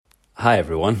Hi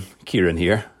everyone, Kieran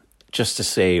here. Just to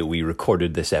say, we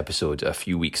recorded this episode a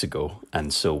few weeks ago,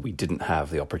 and so we didn't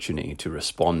have the opportunity to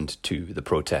respond to the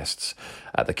protests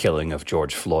at the killing of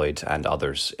George Floyd and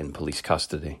others in police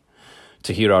custody.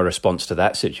 To hear our response to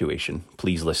that situation,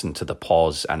 please listen to the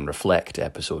Pause and Reflect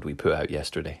episode we put out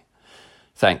yesterday.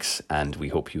 Thanks, and we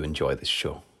hope you enjoy this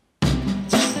show.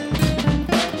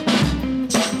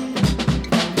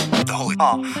 The Holy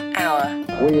Hour.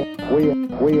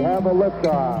 We have a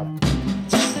liftoff.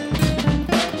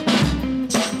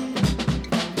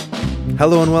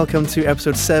 Hello and welcome to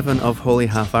episode 7 of Holy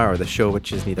Half Hour, the show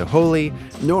which is neither holy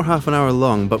nor half an hour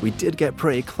long, but we did get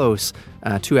pretty close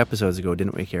 2 episodes ago,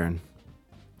 didn't we, Kieran?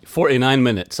 49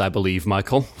 minutes, I believe,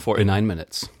 Michael. 49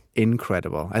 minutes.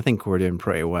 Incredible. I think we're doing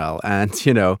pretty well, and,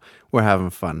 we're having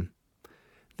fun.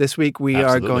 This week we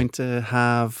Absolutely. are going to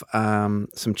have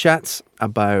some chats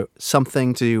about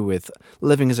something to do with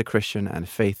living as a Christian and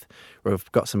faith.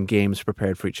 We've got some games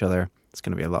prepared for each other. It's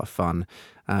going to be a lot of fun.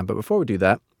 But before we do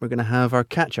that, we're going to have our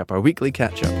catch-up, our weekly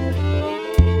catch-up.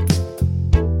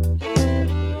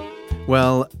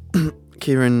 Well,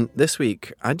 Kieran, this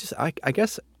week, I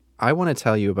guess I want to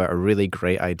tell you about a really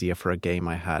great idea for a game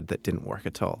I had that didn't work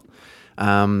at all.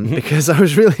 Because I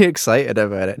was really excited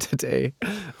about it today.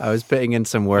 I was putting in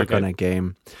some work on a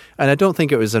game, and I don't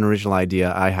think it was an original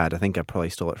idea I had. I think I probably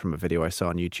stole it from a video I saw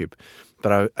on YouTube.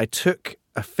 But I took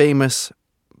a famous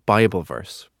Bible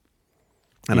verse,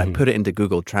 and I put it into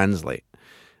Google Translate,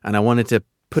 and I wanted to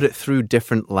put it through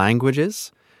different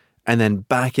languages and then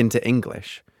back into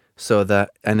English and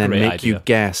then Great make idea. you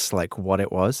guess like what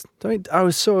it was. I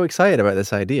was so excited about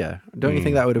this idea. Don't you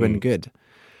think that would have been good?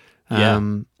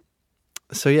 Yeah.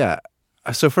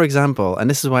 So for example, and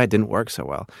this is why it didn't work so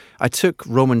well, I took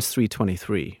Romans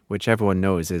 3:23, which everyone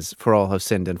knows is, for all have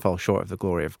sinned and fall short of the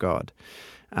glory of God.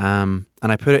 And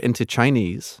I put it into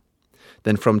Chinese,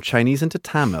 then from Chinese into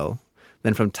Tamil,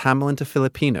 then from Tamil into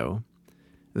Filipino,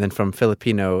 and then from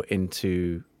Filipino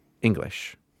into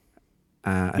English.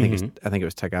 I think it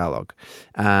was Tagalog.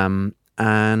 And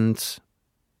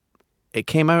it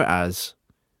came out as,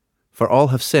 for all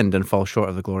have sinned and fall short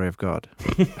of the glory of God.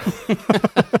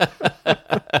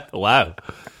 Wow.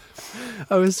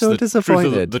 I was so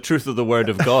disappointed. The truth of the word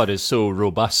of God is so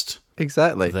robust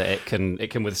Exactly. that it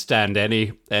can withstand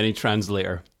any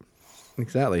translator.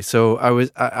 Exactly. So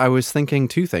I was thinking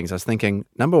two things. I was thinking,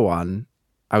 number one,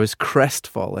 I was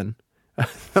crestfallen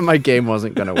that my game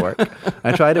wasn't going to work.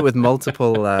 I tried it with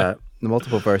multiple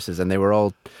verses, and they were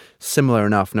all similar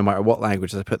enough, no matter what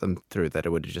language I put them through, that it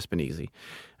would have just been easy.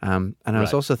 And I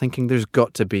was also thinking, there's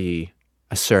got to be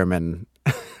a sermon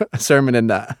in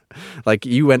that. Like,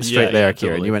 you went straight there,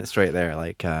 Kieran. Totally. You went straight there.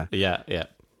 Like, Yeah.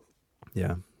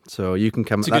 yeah. So you can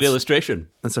come. It's a good illustration.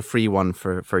 That's a free one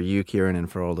for you, Kieran,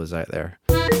 and for all those out there.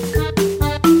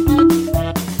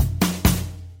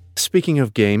 Speaking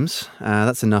of games,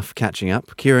 that's enough catching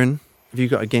up. Kieran, have you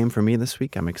got a game for me this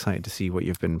week? I'm excited to see what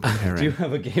you've been preparing. I do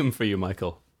have a game for you,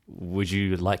 Michael. Would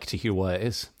you like to hear what it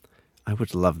is? I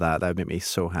would love that. That would make me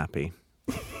so happy.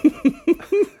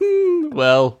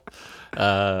 Well,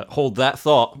 hold that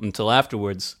thought until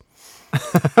afterwards.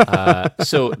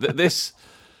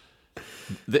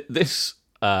 This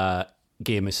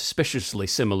game is suspiciously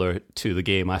similar to the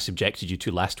game I subjected you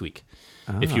to last week.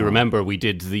 If you remember, we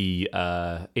did the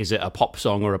is it a pop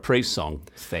song or a praise song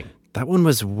thing. That one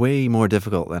was way more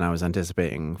difficult than I was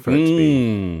anticipating for it to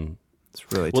be. It's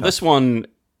really tough. This one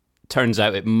turns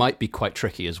out it might be quite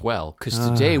tricky as well, because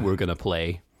today we're going to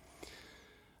play.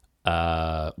 We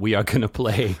are going to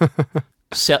play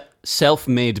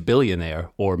self-made billionaire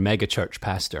or megachurch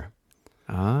pastor.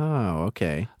 Oh,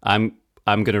 okay. I'm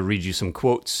going to read you some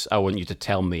quotes. I want you to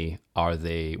tell me were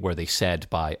they said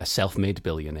by a self-made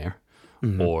billionaire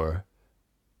or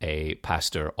a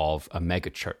pastor of a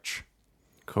megachurch.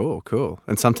 Cool.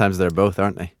 And sometimes they're both,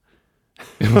 aren't they?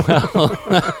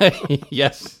 Well,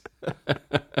 yes,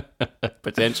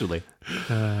 potentially.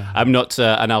 I'm not,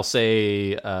 and I'll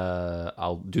say,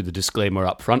 I'll do the disclaimer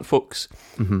up front, folks.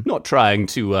 Not trying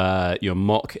to,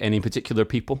 mock any particular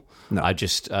people. No. I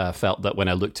just felt that when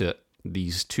I looked at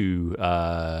these two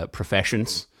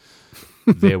professions,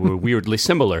 they were weirdly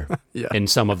similar in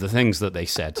some of the things that they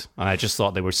said, and I just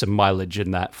thought there was some mileage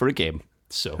in that for a game.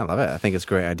 So I love it. I think it's a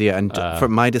great idea. And for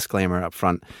my disclaimer up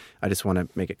front, I just want to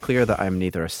make it clear that I'm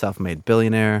neither a self-made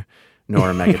billionaire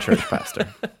nor a megachurch pastor.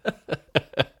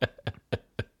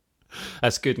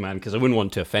 That's good, man, because I wouldn't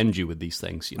want to offend you with these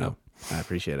things, Oh, I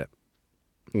appreciate it.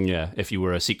 Yeah, if you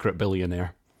were a secret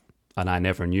billionaire and I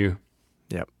never knew.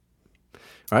 Yep. All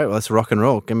right, well, let's rock and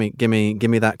roll. Give me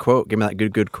that quote. Give me that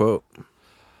good quote.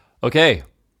 Okay,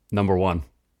 number one.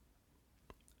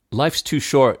 Life's too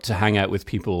short to hang out with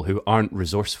people who aren't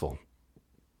resourceful.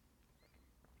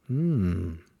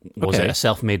 Was it a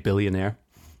self-made billionaire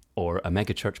or a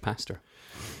megachurch pastor?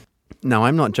 Now,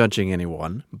 I'm not judging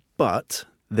anyone, but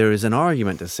there is an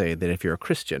argument to say that if you're a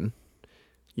Christian,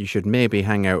 you should maybe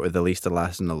hang out with the least, the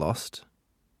last, and the lost,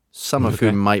 some of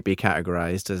whom might be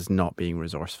categorized as not being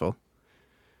resourceful.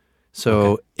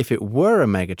 So if it were a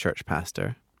megachurch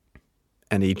pastor,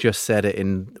 and he just said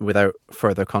it without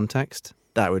further context,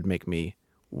 that would make me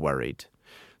worried.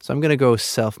 So I'm going to go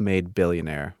self-made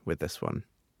billionaire with this one.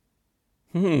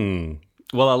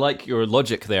 Well, I like your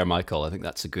logic there, Michael. I think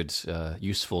that's a good,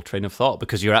 useful train of thought,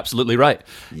 because you're absolutely right.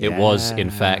 Yeah. It was, in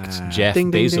fact, Jeff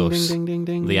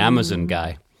Bezos, the Amazon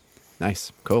guy.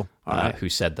 Nice. Cool. All right. Who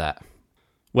said that.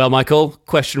 Well, Michael,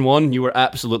 question 1, you were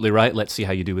absolutely right. Let's see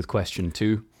how you do with question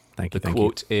 2. Thank you. The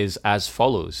quote is as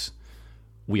follows.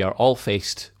 We are all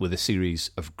faced with a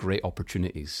series of great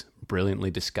opportunities,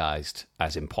 brilliantly disguised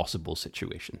as impossible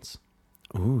situations.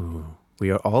 Ooh. We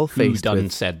are all faced Who done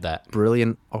with said that?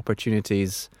 brilliant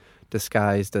opportunities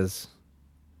disguised as...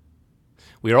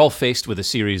 We are all faced with a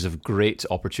series of great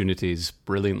opportunities,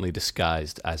 brilliantly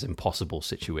disguised as impossible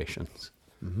situations.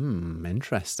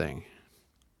 Interesting.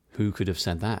 Who could have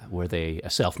said that? Were they a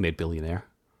self-made billionaire?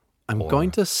 I'm going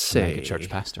to say... a church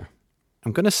pastor?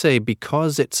 I'm going to say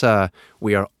because it's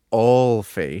we are all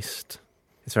faced,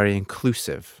 it's very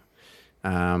inclusive.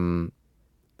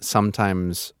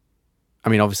 Sometimes... I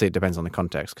mean, obviously it depends on the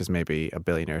context, because maybe a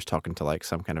billionaire is talking to like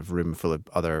some kind of room full of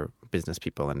other business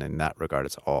people, and in that regard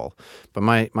it's all. But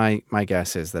my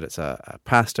guess is that it's a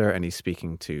pastor, and he's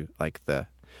speaking to like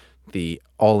the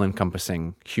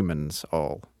all-encompassing humans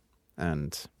all.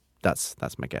 And that's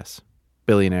my guess.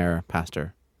 Billionaire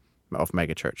pastor of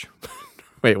megachurch.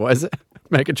 Wait, what is it?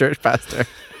 Megachurch pastor.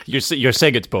 You're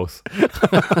saying it's both.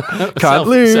 Can't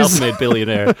lose. Self-made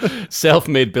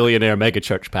billionaire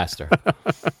megachurch pastor.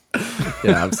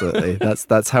 Yeah, absolutely.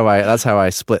 That's how I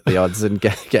split the odds and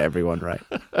get everyone right.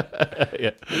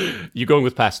 Yeah. You going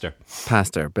with pastor?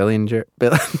 Pastor, megachurch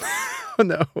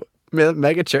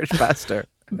pastor.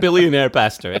 Billionaire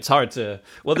pastor. It's hard to.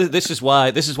 Well, this is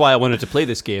why I wanted to play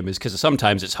this game, is because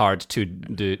sometimes it's hard to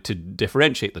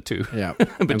differentiate the two. Yeah,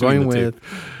 I'm going with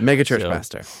megachurch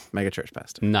pastor. Megachurch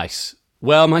pastor. Nice.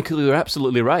 Well, Michael, you're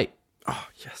absolutely right. Oh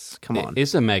yes, come on. It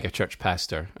is a megachurch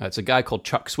pastor. It's a guy called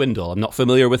Chuck Swindoll. I'm not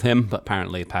familiar with him, but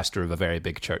apparently a pastor of a very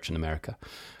big church in America.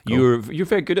 Cool. You're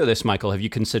very good at this, Michael. Have you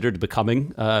considered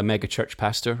becoming a megachurch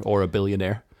pastor or a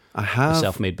billionaire? I have. A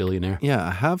self-made billionaire. Yeah,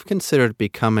 I have considered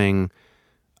becoming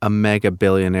a mega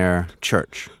billionaire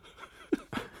church,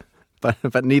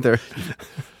 but neither.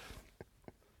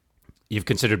 You've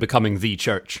considered becoming the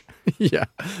church. Yeah,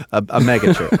 a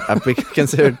mega church. I've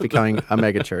considered becoming a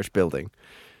mega church building.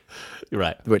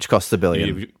 Right. Which costs $1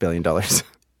 billion.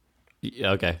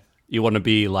 Okay. You want to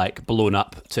be like blown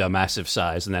up to a massive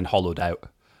size and then hollowed out.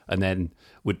 And then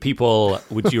would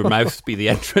your mouth be the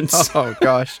entrance? Oh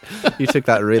gosh. You took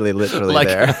that really literally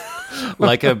there.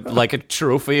 like a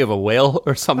trophy of a whale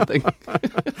or something.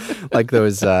 Like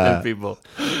those people.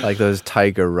 Like those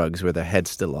tiger rugs with their head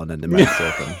still on and the mouth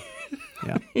open.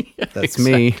 Yeah. That's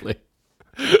exactly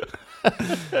me.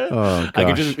 Oh, gosh. I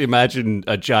could just imagine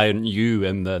a giant U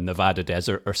in the Nevada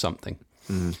desert or something.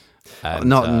 Mm. And,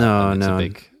 no.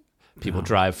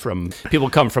 People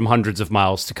come from hundreds of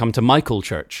miles to come to Michael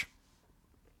Church.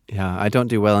 Yeah, I don't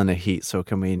do well in the heat, so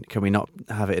can we not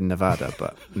have it in Nevada?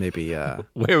 But maybe.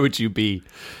 Where would you be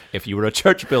if you were a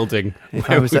church building?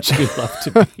 Where would you love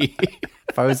to be?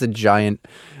 If I was a giant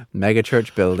mega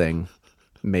church building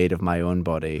made of my own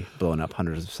body, blown up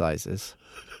hundreds of sizes,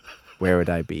 where would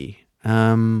I be?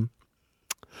 I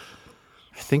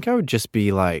think I would just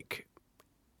be like.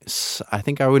 I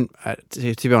think I wouldn't.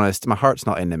 To be honest, my heart's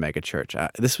not in the mega church.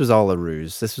 This was all a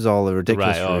ruse. This was all a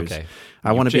ridiculous ruse. Okay.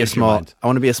 I want to be a small. I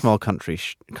want to be a small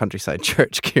countryside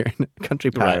church, Kieran. Country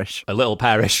parish. Right. A little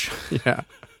parish. Yeah,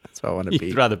 that's what I want to be.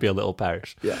 You'd rather be a little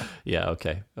parish. Yeah. Yeah.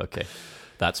 Okay.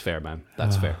 That's fair, man.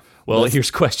 That's fair. Well, here's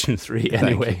question 3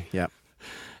 anyway. Yeah.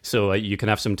 So you can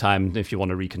have some time if you want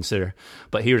to reconsider.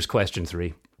 But here's question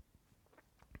 3.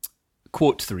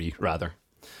 Quote 3, rather.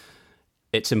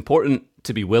 It's important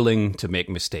to be willing to make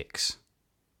mistakes.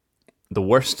 The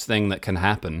worst thing that can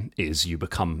happen is you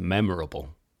become memorable.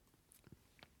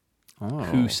 Oh.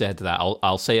 Who said that?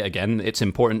 I'll say it again. It's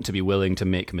important to be willing to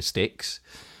make mistakes.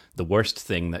 The worst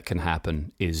thing that can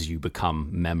happen is you become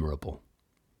memorable.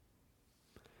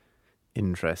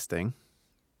 Interesting.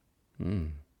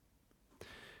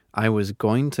 I was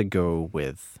going to go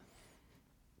with...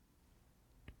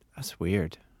 That's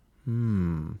weird.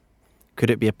 Could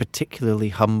it be a particularly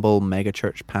humble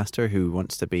megachurch pastor who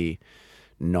wants to be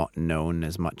not known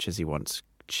as much as he wants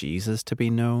Jesus to be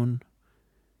known?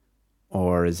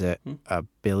 Or is it a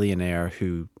billionaire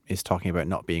who is talking about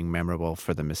not being memorable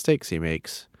for the mistakes he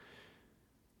makes?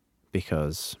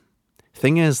 Because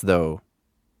thing is, though,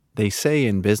 they say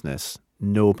in business,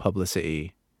 no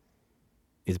publicity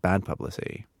is bad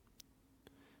publicity.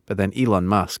 But then Elon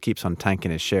Musk keeps on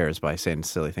tanking his shares by saying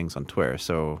silly things on Twitter.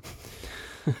 So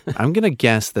I'm going to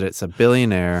guess that it's a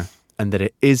billionaire and that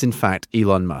it is, in fact,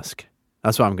 Elon Musk.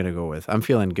 That's what I'm going to go with. I'm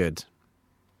feeling good.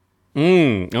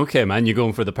 Okay, man. You're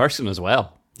going for the person as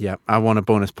well. Yeah, I want a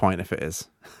bonus point if it is.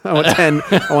 I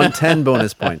want 10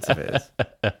 bonus points if it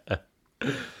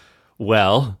is.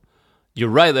 Well, you're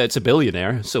right that it's a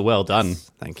billionaire, so well done.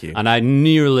 Thank you. And I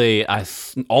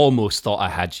almost thought I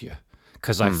had you.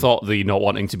 Because I thought the not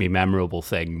wanting to be memorable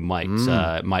thing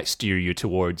might steer you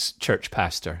towards church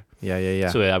pastor. Yeah.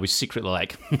 So I was secretly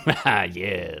like,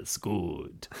 yes,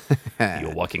 good.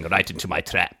 You're walking right into my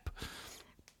trap.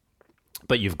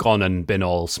 But you've gone and been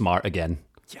all smart again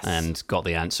and got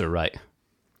the answer right.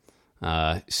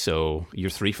 So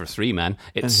you're 3 for 3, man.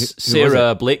 It's who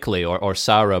Sarah Blakely or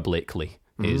Sarah Blakely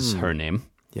is her name.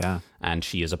 Yeah. And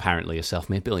she is apparently a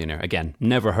self-made billionaire. Again,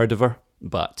 never heard of her,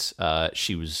 but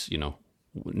she was,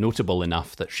 notable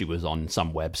enough that she was on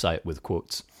some website with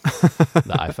quotes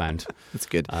that I found. That's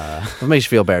good. It makes you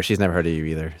feel better. She's never heard of you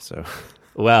either. So,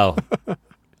 well,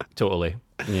 totally.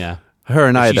 Yeah. Her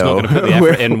and I, She's though. not going to put the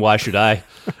effort in. Why should I?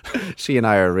 She and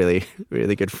I are really,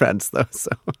 really good friends, though.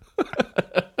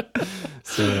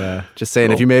 So, just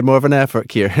saying, if you made more of an effort,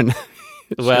 Kieran,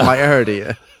 she might have heard of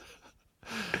you.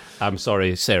 I'm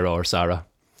sorry, Sarah or Sarah.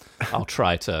 I'll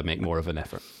try to make more of an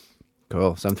effort.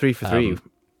 Cool. So I'm 3 for 3.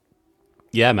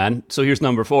 Yeah, man. So here's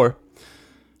number 4.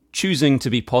 Choosing to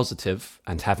be positive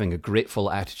and having a grateful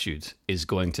attitude is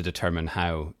going to determine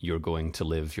how you're going to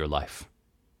live your life.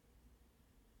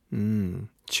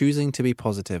 Choosing to be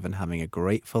positive and having a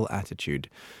grateful attitude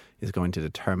is going to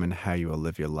determine how you will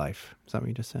live your life. Is that what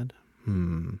you just said?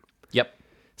 Yep.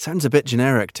 Sounds a bit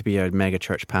generic to be a mega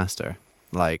church pastor.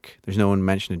 Like, there's no one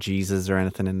mention of Jesus or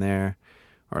anything in there,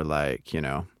 or like,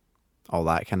 all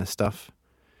that kind of stuff.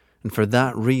 And for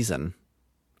that reason,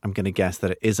 I'm going to guess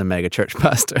that it is a mega church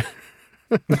pastor.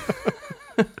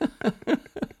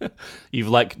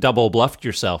 You've double bluffed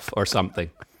yourself or something.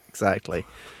 Exactly.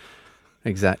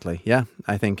 Yeah,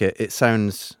 I think it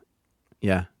sounds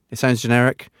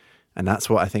generic, and that's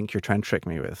what I think you're trying to trick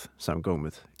me with. So I'm going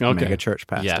with mega church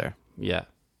pastor. Yeah.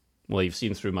 Well, you've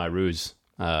seen through my ruse.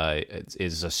 It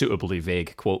is a suitably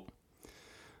vague quote.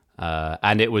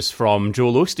 And it was from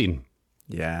Joel Osteen.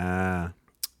 Yeah.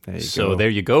 There you go. So there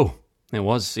you go. It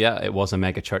was a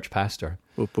mega church pastor.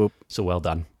 Whoop, whoop. So well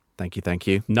done. Thank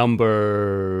you.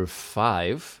 Number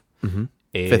 5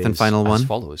 is fifth and final one as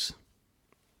follows.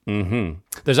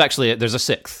 There's a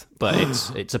 6th, but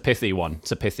it's a pithy one.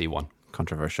 It's a pithy one.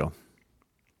 Controversial.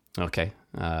 Okay.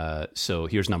 So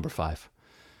here's number 5.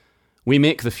 We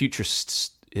make the future.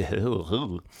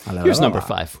 Here's number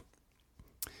 5.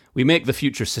 We make the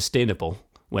future sustainable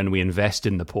when we invest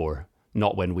in the poor,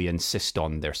 not when we insist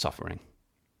on their suffering.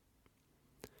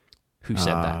 Who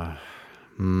said that?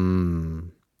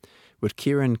 Would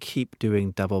Kieran keep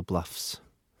doing double bluffs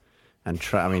and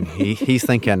try? I mean, he's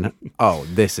thinking, "Oh,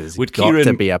 this is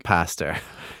to be a pastor."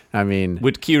 I mean,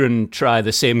 would Kieran try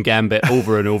the same gambit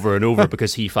over and over and over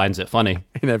because he finds it funny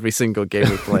in every single game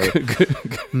we play?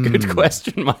 Good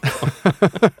question, Michael.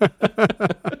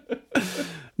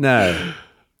 No,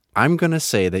 I'm gonna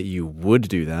say that you would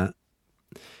do that,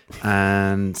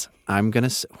 and I'm gonna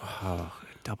say,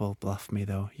 double bluff me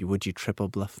though. You triple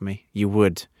bluff me? You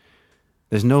would.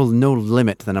 There's no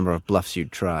limit to the number of bluffs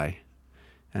you'd try.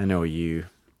 I know you.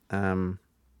 But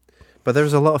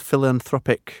there's a lot of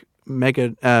philanthropic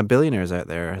mega billionaires out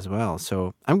there as well.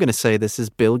 So I'm going to say this is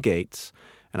Bill Gates,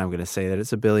 and I'm going to say that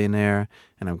it's a billionaire,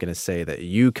 and I'm going to say that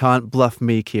you can't bluff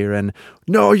me, Kieran.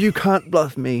 No, you can't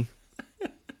bluff me.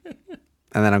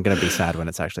 And then I'm going to be sad when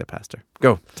it's actually a pastor.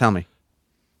 Go, tell me.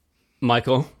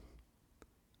 Michael,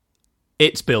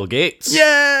 it's Bill Gates.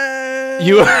 Yeah!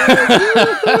 You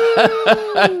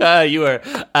are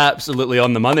absolutely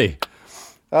on the money.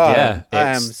 Oh, yeah,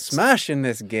 I am smashing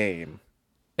this game.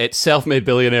 It's self-made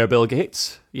billionaire Bill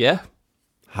Gates. Yeah.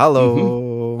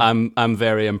 Hello. I'm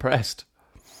very impressed.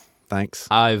 Thanks.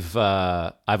 I've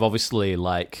obviously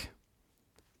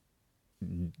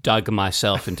dug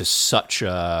myself into such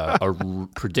a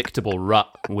predictable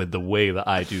rut with the way that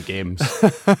I do games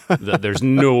that there's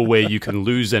no way you can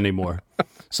lose anymore.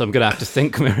 So I'm going to have to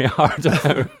think very hard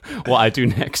about what I do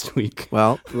next week.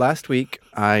 Well, last week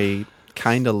I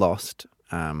kind of lost,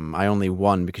 I only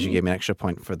won because you gave me an extra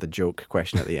point for the joke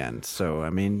question at the end. So, I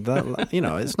mean,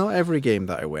 it's not every game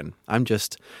that I win. I'm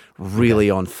just really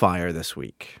on fire this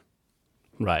week.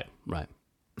 Right.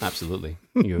 Absolutely.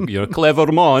 You're a clever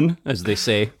mon, as they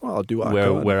say. Well, I'll do what I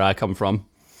can. Where I come from.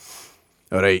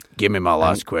 All right, give me my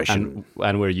last question.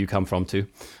 And where you come from, too.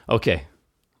 Okay,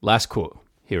 last quote.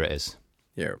 Here it is.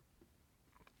 Yeah.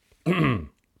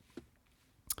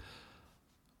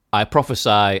 I prophesy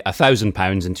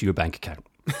 £1,000 into your bank account.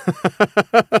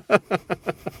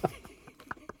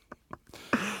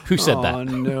 Who said that? Oh,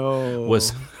 no.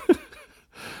 Was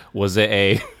it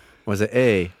A? Was it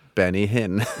A, Benny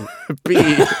Hinn? B,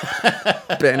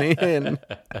 Benny Hinn?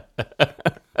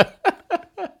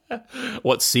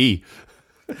 What's C?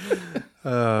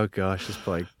 Oh, gosh, it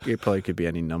probably could be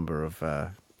any number of,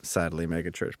 sadly,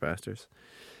 megachurch pastors.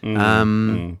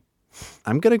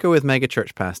 I'm going to go with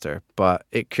megachurch pastor, but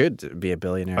it could be a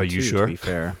billionaire. Are you too, sure? To be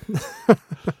fair.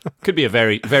 Could be a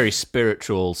very, very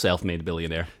spiritual, self-made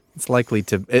billionaire. It's likely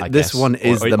to. I This guess. one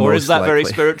is the most likely. Or is that very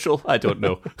spiritual? I don't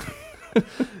know.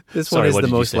 This one is the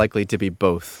most likely to be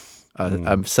both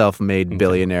a self-made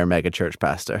billionaire megachurch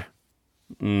pastor.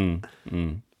 So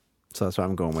that's what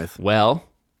I'm going with. Well,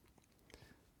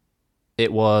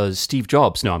 it was Steve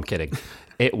Jobs. No, I'm kidding.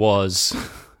 It was...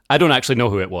 I don't actually know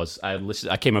who it was.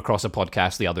 I came across a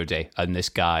podcast the other day, and this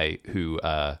guy who,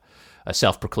 a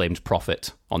self-proclaimed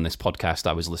prophet on this podcast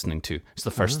I was listening to, it's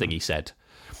the first thing he said.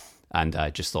 And I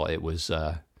just thought it was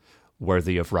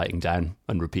worthy of writing down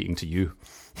and repeating to you.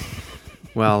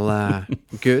 Well,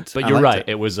 good. But you're right.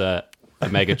 It was a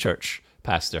mega church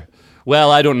pastor.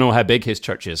 Well, I don't know how big his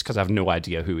church is because I have no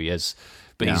idea who he is.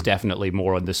 But he's definitely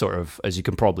more on the sort of, as you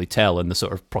can probably tell, in the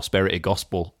sort of prosperity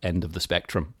gospel end of the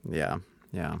spectrum. Yeah.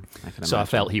 I can so imagine. I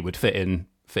felt he would fit in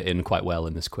quite well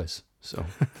in this quiz. So,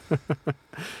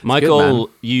 Michael,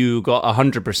 you got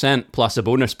 100% plus a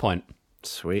bonus point.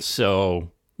 Sweet.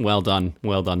 So well done,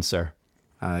 sir.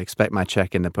 I expect my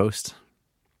check in the post.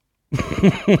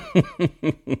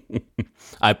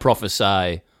 I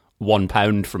prophesy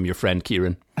 £1 from your friend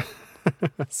Kieran.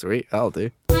 Sweet, I'll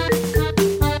do.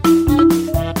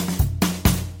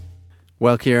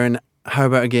 Well, Kieran, how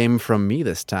about a game from me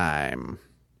this time?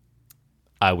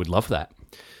 I would love that.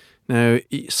 Now,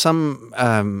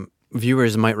 some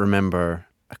viewers might remember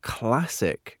a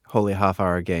classic Holy Half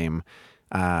Hour game,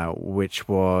 which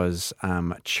was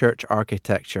church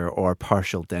architecture or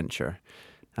partial denture.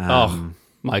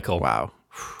 Michael. Wow.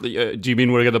 Do you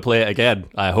mean we're going to play it again?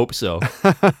 I hope so.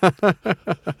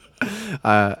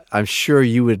 I'm sure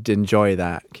you would enjoy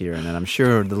that, Kieran, and I'm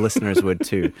sure the listeners would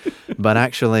too. But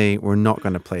actually, we're not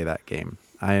going to play that game.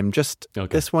 I am just...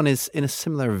 Okay. This one is in a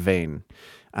similar vein.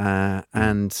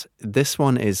 And this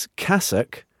one is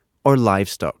cassock or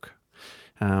livestock.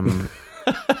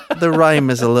 The rhyme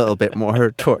is a little bit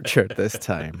more tortured this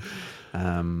time.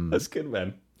 That's good,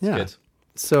 man. Yeah. Good.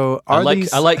 So I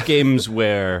like games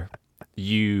where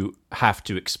you have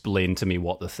to explain to me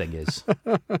what the thing is.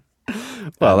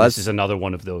 Well, this is another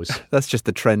one of those. That's just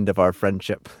the trend of our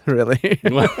friendship, really.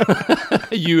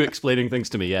 You explaining things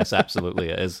to me, yes, absolutely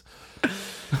it is.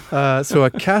 So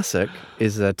a cassock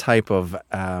is a type of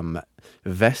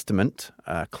vestment,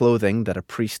 clothing that a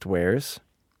priest wears.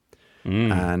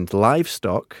 And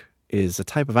livestock is a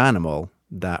type of animal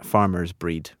that farmers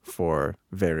breed for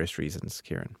various reasons,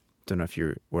 Kieran. Don't know if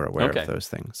you were aware of those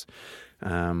things.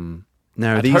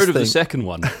 Now, I've heard of the second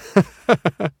one.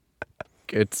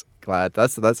 Good, glad.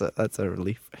 That's a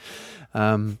relief.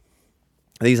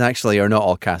 These actually are not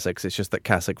all cassocks. It's just that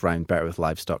cassock rhymed better with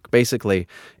livestock. Basically,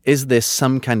 is this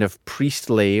some kind of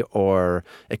priestly or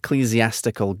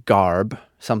ecclesiastical garb,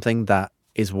 something that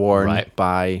is worn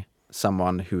by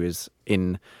someone who is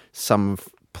in some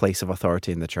place of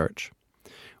authority in the church,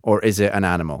 or is it an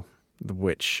animal,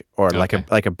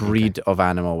 like a breed of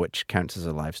animal which counts as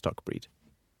a livestock breed?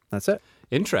 That's it.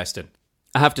 Interesting.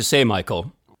 I have to say,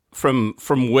 Michael, from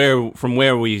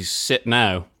where we sit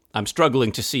now, I'm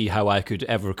struggling to see how I could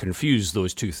ever confuse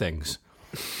those two things.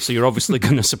 So you're obviously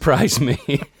going to surprise me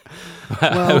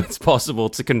how it's possible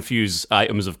to confuse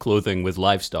items of clothing with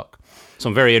livestock. So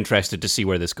I'm very interested to see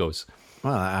where this goes.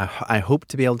 Well, I hope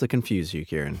to be able to confuse you,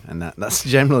 Kieran, and that's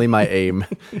generally my aim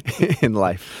in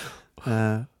life.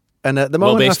 And at the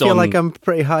moment, I feel like I'm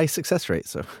pretty high success rate.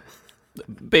 So,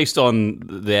 based on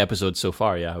the episode so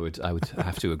far, yeah, I would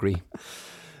have to agree.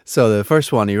 So the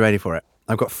first one, are you ready for it?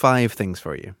 I've got 5 things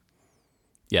for you.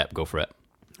 Yeah, go for it.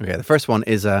 Okay, the first one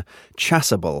is a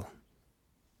chasuble.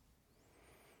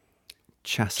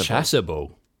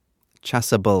 Chasuble. Chasuble.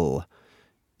 Chasuble.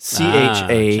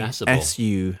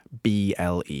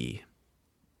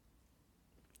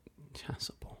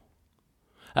 Chasuble.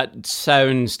 That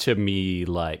sounds to me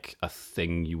like a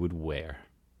thing you would wear.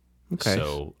 Okay.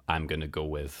 So I'm going to go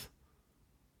with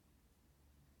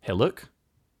hillock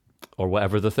or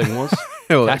whatever the thing was.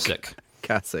 Hillock. Cassock.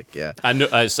 Cassock, yeah. I know.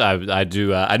 I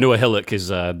do. I know a hillock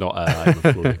is not a item of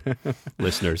clothing.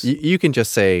 Listeners, You can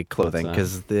just say clothing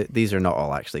because these are not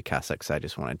all actually cassocks. I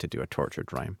just wanted to do a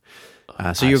tortured rhyme.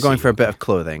 So you're going for a bit of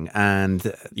clothing,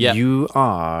 and you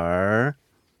are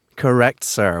correct,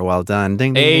 sir. Well done.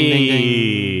 Ding, ding, ding,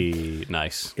 ding, ding.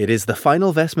 Nice. It is the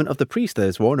final vestment of the priest that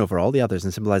is worn over all the others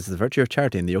and symbolizes the virtue of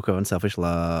charity and the yoke of unselfish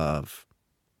love.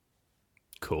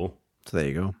 Cool. So there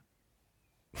you go.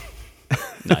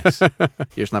 Nice.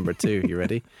 Here's number 2. You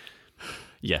ready?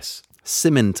 Yes.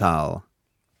 Simmental.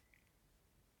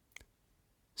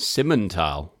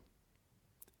 Simmental.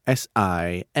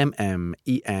 Simmental.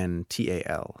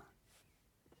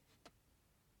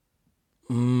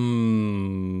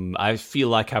 I feel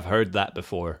like I've heard that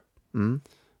before. And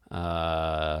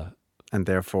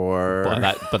therefore...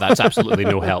 But that's absolutely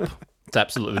no help. It's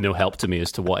absolutely no help to me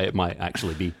as to what it might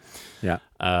actually be. Yeah.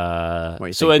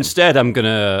 So instead, I'm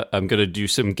gonna do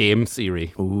some game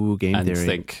theory. Ooh, game and theory.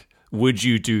 Think: would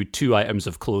you do 2 items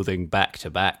of clothing back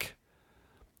to back?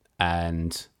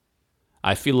 And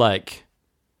I feel like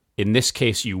in this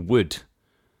case you would,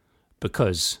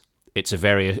 because it's a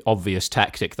very obvious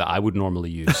tactic that I would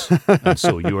normally use. And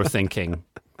so you are thinking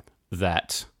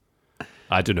that.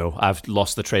 I don't know. I've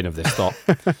lost the train of this thought.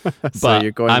 But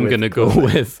you're going I'm with going to go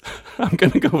with I'm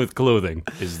going to go with clothing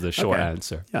is the short Okay.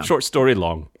 answer. Yeah. Short story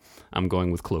long. I'm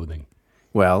going with clothing.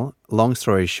 Well, long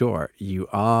story short, you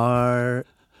are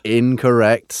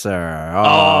incorrect,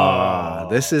 sir.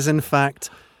 This is in fact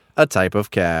a type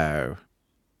of cow.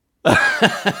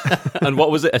 And what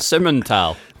was it? A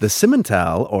Simmental. The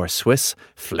Simmental, or Swiss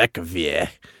Fleckvieh,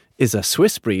 is a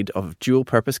Swiss breed of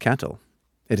dual-purpose cattle.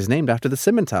 It is named after the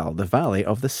Simmental, the valley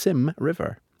of the Sim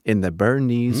River, in the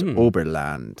Bernese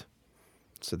Oberland.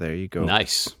 So there you go.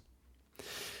 Nice.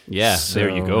 Yeah, there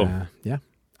you go. Yeah.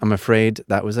 I'm afraid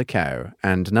that was a cow.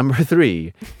 And number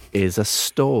 3 is a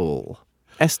stole.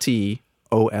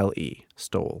 S-T-O-L-E.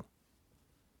 Stole.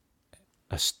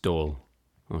 A stole.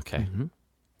 Okay.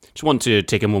 Just want to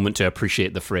take a moment to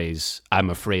appreciate the phrase, I'm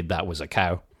afraid that was a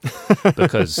cow.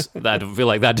 Because I feel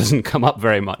like that doesn't come up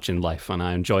very much in life, and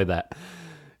I enjoy that.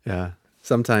 Yeah.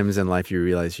 Sometimes in life you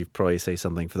realize you probably say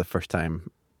something for the first time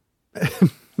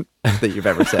that you've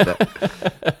ever said it.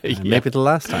 And maybe the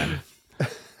last time.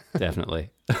 Definitely.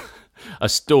 A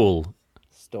stole.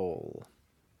 Stole.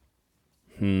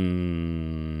 I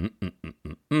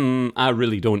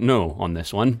really don't know on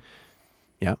this one.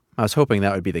 Yeah. I was hoping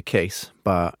that would be the case.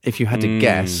 But if you had to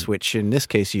guess, which in this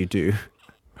case you do,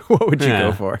 what would you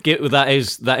go for? That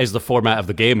is the format of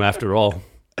the game, after all.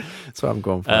 That's what I'm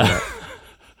going for.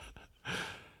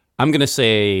 I'm going to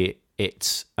say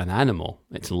it's an animal.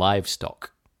 It's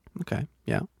livestock. Okay.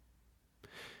 Yeah.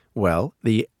 Well,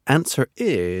 the answer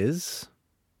is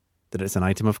that it's an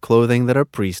item of clothing that a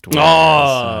priest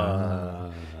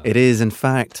wears. It is, in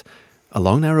fact, a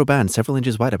long, narrow band, several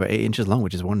inches wide, about 8 inches long,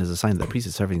 which is worn as a sign that the priest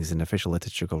is serving as an official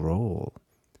liturgical role.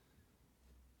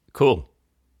 Cool.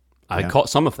 I caught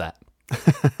some of that.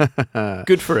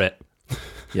 Good for it.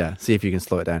 Yeah, see if you can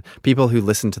slow it down. People who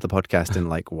listen to the podcast in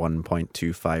like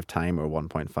 1.25 time or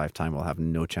 1.5 time will have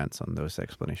no chance on those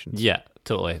explanations. Yeah,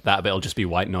 totally. That bit'll just be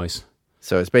white noise.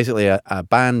 So it's basically a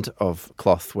band of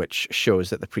cloth which shows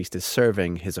that the priest is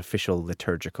serving his official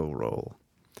liturgical role.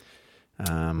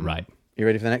 Right. You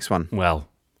ready for the next one? Well,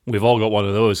 we've all got one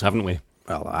of those, haven't we?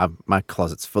 Well, my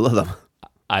closet's full of them.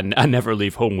 I never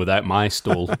leave home without my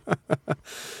stole.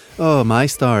 Oh, my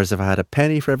stars, if I had a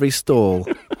penny for every stole.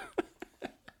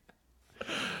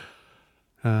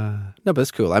 No, but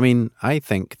it's cool. I mean, I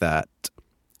think that,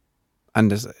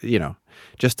 and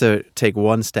just to take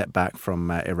one step back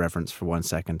from irreverence for 1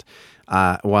 second,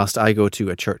 whilst I go to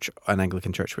a church, an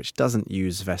Anglican church, which doesn't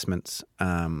use vestments,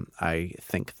 I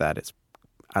think that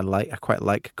I quite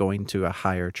like going to a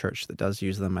higher church that does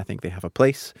use them. I think they have a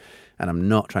place, and I'm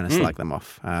not trying to slag them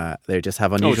off. They just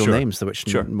have unusual names, which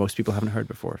most people haven't heard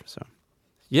before. So,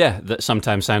 yeah, that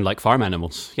sometimes sound like farm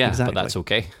animals. Yeah, exactly. But that's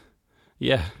okay.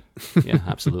 Yeah, yeah,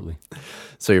 absolutely.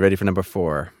 So you ready for number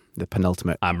 4, the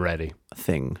penultimate I'm ready.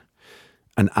 thing?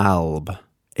 An alb.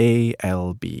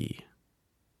 A-L-B.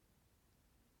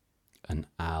 An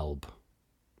alb.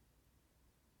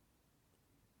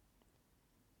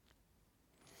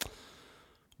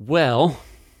 Well,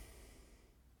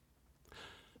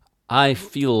 I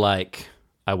feel like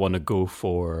I want to go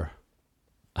for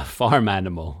a farm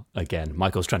animal again.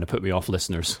 Michael's trying to put me off,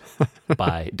 listeners,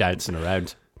 by dancing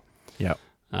around. Yeah.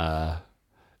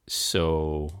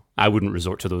 So I wouldn't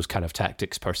resort to those kind of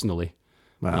tactics personally.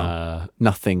 Well,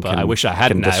 nothing But can, I wish I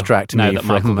had can now, distract now me that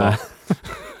Michael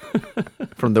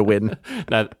from the win.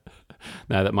 now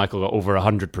that Michael got over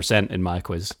 100% in my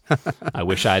quiz. I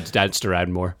wish I had danced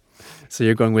around more. So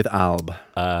you're going with Alb.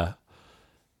 I'm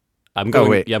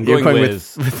going. You're going with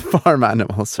farm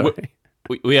animal. Sorry,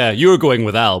 you were going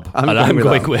with Alb, and I'm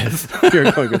going with.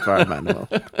 You're going with farm animal.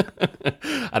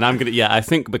 And I'm gonna. Yeah, I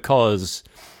think because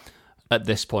at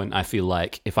this point I feel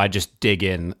like if I just dig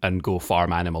in and go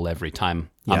farm animal every time,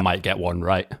 I might get one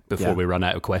right before we run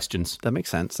out of questions. That makes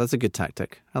sense. That's a good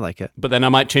tactic. I like it. But then I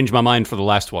might change my mind for the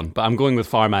last one. But I'm going with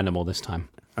farm animal this time.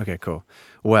 Okay, cool.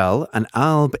 Well, an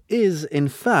alb is, in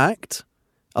fact,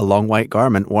 a long white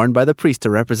garment worn by the priest to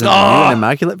represent a new and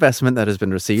immaculate vestment that has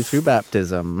been received through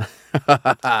baptism.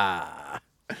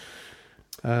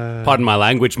 Pardon my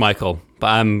language, Michael, but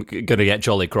I'm going to get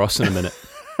jolly cross in a minute.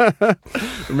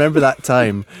 Remember that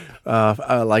time,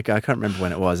 I can't remember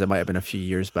when it was, it might have been a few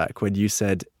years back, when you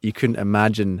said you couldn't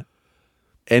imagine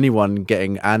anyone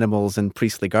getting animals and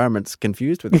priestly garments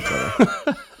confused with each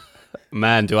other.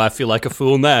 Man, do I feel like a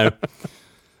fool now.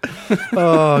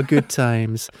 Oh, good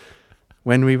times.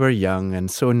 When we were young and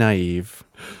so naive.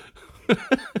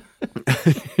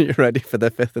 You ready for the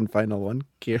fifth and final one,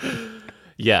 Kieran?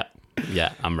 Yeah,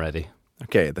 I'm ready.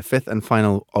 Okay, the fifth and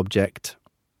final object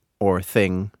or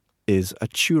thing is a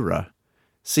chura.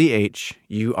 Churra.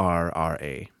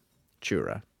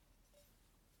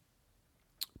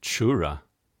 Chura.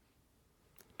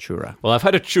 Chura. Well, I've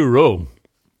had a churro,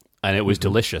 and it was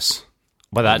delicious.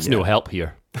 But that's no help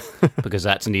here, because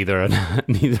that's neither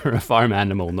a farm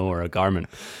animal nor a garment.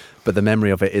 But the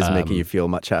memory of it is making you feel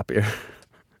much happier.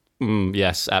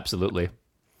 Yes, absolutely.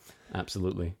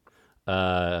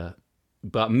 But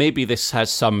maybe this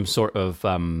has some sort of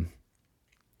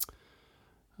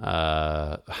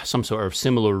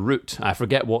similar root. I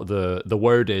forget what the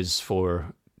word is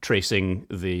for tracing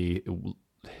the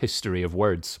history of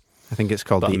words. I think it's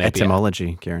called the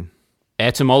etymology, Kieran.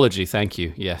 Etymology, thank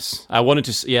you. Yes, I wanted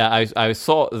to. I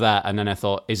thought that, and then I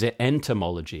thought, is it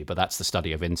entomology? But that's the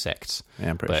study of insects.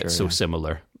 Yeah, I'm pretty sure. It's so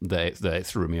similar that it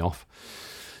threw me off.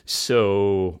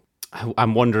 So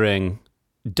I'm wondering,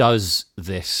 does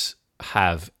this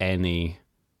thing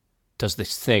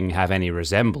have any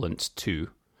resemblance to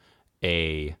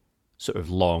a sort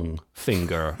of long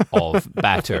finger of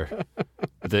batter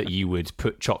that you would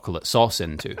put chocolate sauce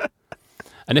into?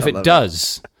 And if it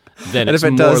does, then it's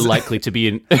more likely to be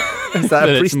in. Is that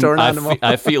a priest or an animal?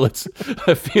 I feel it's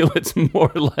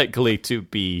more likely to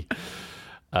be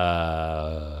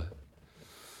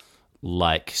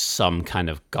like some kind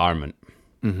of garment.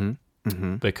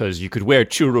 Because you could wear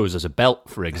churros as a belt,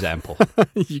 for example.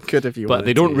 You could if you but wanted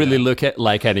they don't to, really look at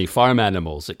like any farm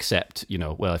animals, except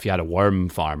if you had a worm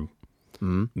farm,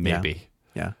 maybe.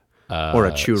 Yeah. Or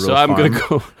a churro so farm. I'm going to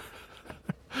go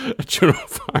a churro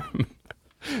farm.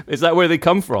 Is that where they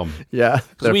come from? Yeah,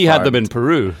 because we had them in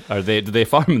Peru. Do they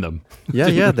farm them?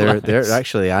 Yeah, they're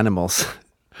actually animals.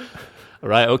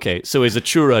 Right. Okay. So is a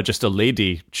churra just a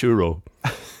lady churro?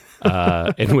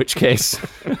 In which case,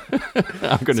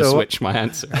 I'm going to switch my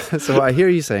answer. So what I hear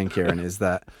you saying, Kieran, is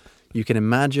that you can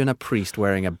imagine a priest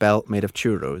wearing a belt made of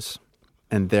churros,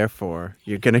 and therefore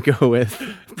you're going to go with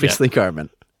priestly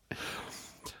garment.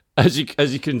 As you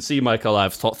can see, Michael,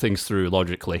 I've thought things through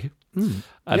logically, and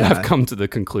I've come to the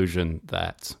conclusion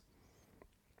that.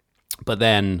 But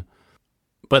then,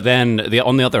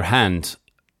 on the other hand,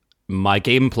 my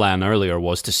game plan earlier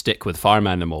was to stick with farm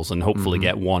animals and hopefully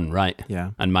get one right.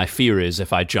 Yeah. And my fear is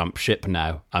if I jump ship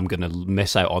now, I'm going to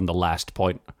miss out on the last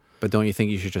point. But don't you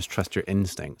think you should just trust your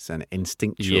instincts, and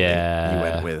instinctually you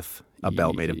went with a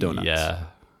belt made of donuts?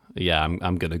 Yeah.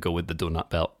 I'm going to go with the donut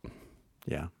belt.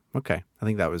 Yeah. Okay. I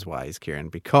think that was wise, Kieran,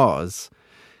 because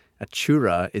a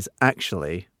churra is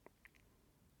actually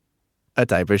a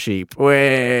type of sheep.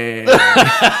 Way.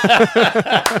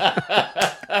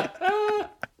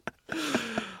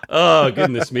 Oh,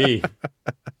 goodness me.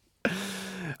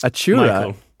 A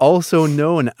churra, also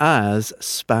known as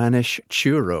Spanish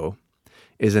churro,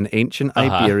 is an ancient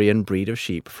Iberian breed of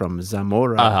sheep from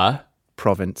Zamora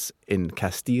province in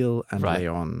Castile and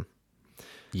Leon.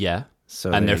 Yeah.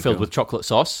 So and they're filled with chocolate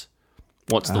sauce.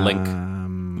 What's the link?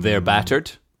 They're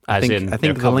battered, I think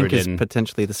the link is in...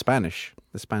 potentially the Spanish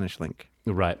link.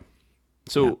 Right.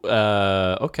 So,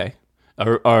 okay.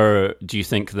 Or do you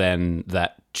think then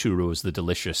that churros, the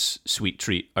delicious sweet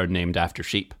treat, are named after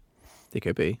sheep? They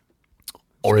could be.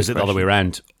 Or is it the other way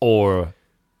around? Or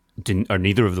are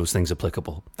neither of those things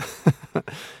applicable?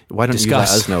 Why don't you let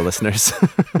us know, listeners?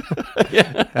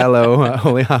 Hello,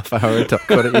 Holy Half Hour,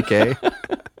 .co.uk.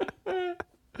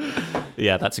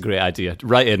 Yeah, that's a great idea.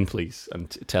 Write in, please, and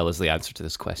tell us the answer to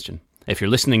this question. If you're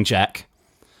listening, Jack,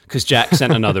 because Jack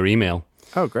sent another email.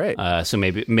 Oh, great. So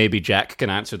maybe Jack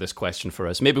can answer this question for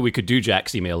us. Maybe we could do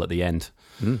Jack's email at the end.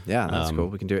 Yeah, that's cool.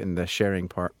 We can do it in the sharing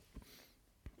part.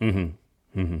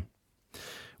 Mm-hmm. Mm-hmm.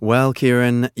 Well,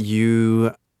 Kieran,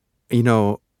 you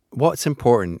know, what's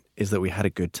important is that we had a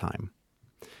good time.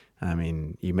 I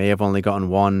mean, you may have only gotten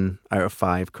 1 out of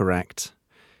 5 correct,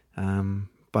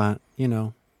 but you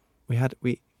know, we had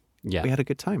a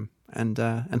good time, and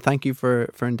thank you for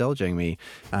indulging me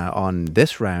on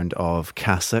this round of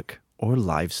Cassock or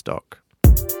Livestock.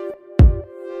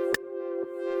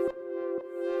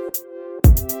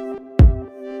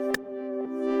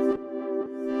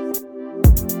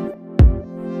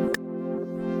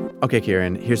 Okay,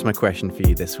 Kieran, here's my question for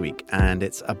you this week, and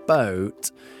it's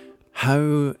about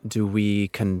how do we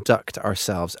conduct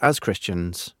ourselves as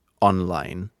Christians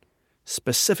online,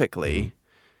 specifically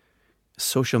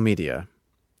social media.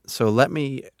 So let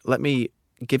me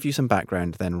give you some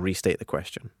background, then restate the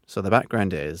question. So the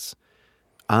background is,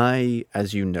 I,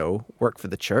 as you know, work for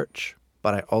the church,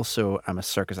 but I also am a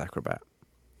circus acrobat.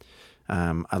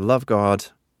 I love God.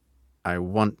 I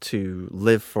want to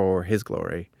live for His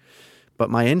glory. But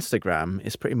my Instagram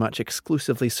is pretty much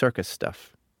exclusively circus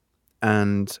stuff.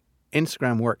 And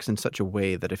Instagram works in such a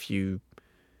way that if you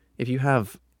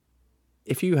have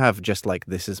just like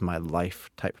this is my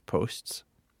life type posts,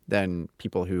 then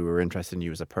people who are interested in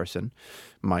you as a person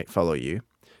might follow you.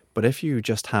 But if you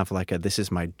just have like a this is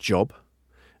my job,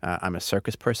 I'm a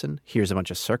circus person, here's a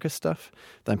bunch of circus stuff,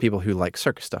 then people who like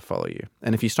circus stuff follow you.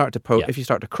 And if you start to if you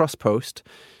start to cross post,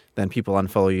 then people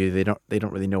unfollow you. They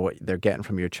don't really know what they're getting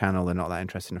from your channel. They're not that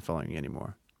interested in following you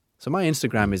anymore. So my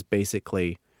Instagram is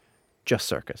basically just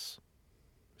circus.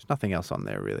 There's nothing else on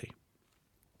there really.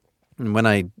 And when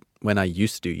I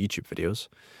used to do YouTube videos,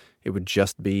 it would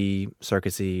just be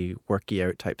circusy, worky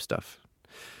out type stuff.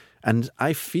 And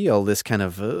I feel this kind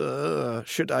of,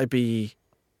 should I be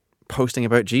posting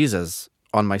about Jesus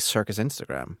on my circus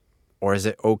Instagram? Or is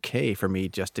it okay for me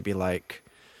just to be like,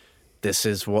 this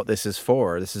is what this is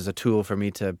for. This is a tool for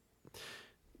me to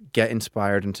get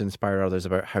inspired and to inspire others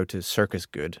about how to circus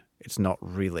good. It's not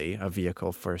really a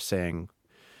vehicle for saying,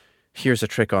 here's a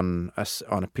trick on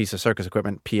a piece of circus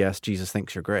equipment. P.S. Jesus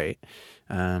thinks you're great.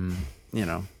 You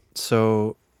know,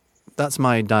 so that's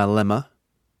my dilemma.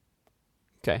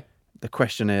 Okay. The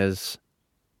question is,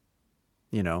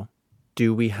 you know,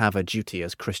 do we have a duty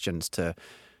as Christians to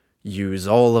use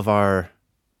all of our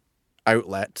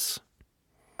outlets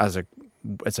as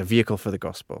a vehicle for the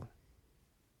gospel?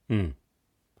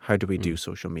 How do we do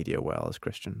social media well as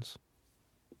Christians?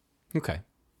 Okay.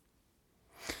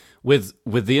 With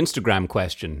the Instagram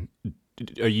question,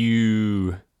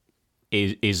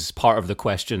 is part of the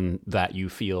question that you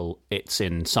feel it's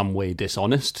in some way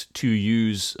dishonest to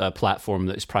use a platform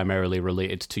that is primarily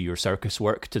related to your circus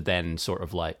work to then sort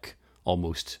of like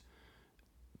almost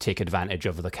take advantage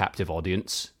of the captive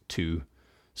audience to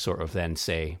sort of then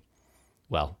say,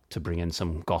 well, to bring in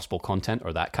some gospel content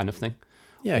or that kind of thing?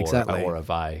 Yeah, exactly. Or have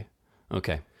I...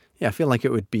 Okay. Yeah, I feel like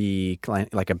it would be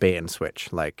like a bait and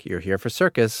switch. Like, you're here for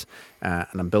circus, and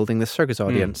I'm building this circus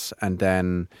audience, and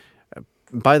then,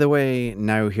 by the way,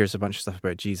 now here's a bunch of stuff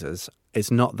about Jesus.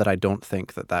 It's not that I don't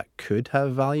think that could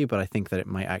have value, but I think that it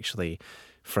might actually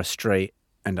frustrate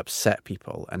and upset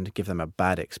people and give them a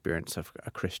bad experience of a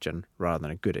Christian rather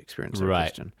than a good experience of a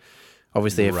Christian.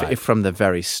 Obviously, if from the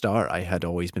very start I had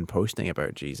always been posting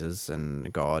about Jesus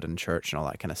and God and church and all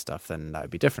that kind of stuff, then that would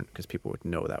be different because people would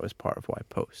know that was part of why I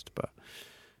post. But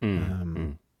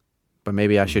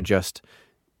maybe I should just...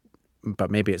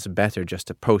 But maybe it's better just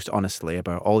to post honestly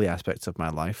about all the aspects of my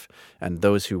life, and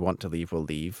those who want to leave will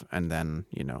leave, and then,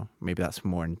 you know, maybe that's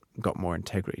got more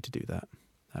integrity to do that.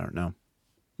 I don't know.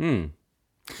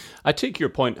 I take your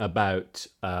point about...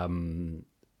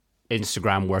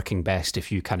 Instagram working best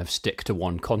if you kind of stick to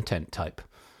one content type.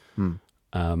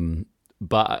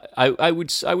 But I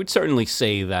would certainly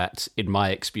say that in my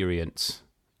experience,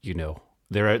 you know,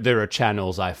 there are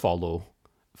channels I follow,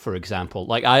 for example,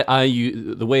 like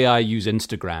the way I use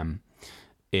Instagram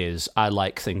is I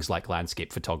like things like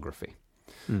landscape photography.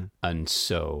 And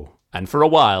for a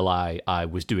while I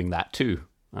was doing that too,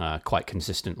 quite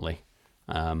consistently.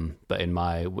 But in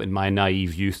my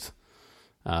naive youth,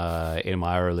 in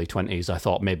my early 20s, I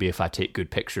thought maybe if I take good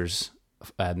pictures,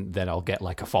 then I'll get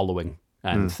like a following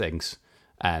and things.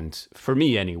 And for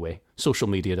me anyway, social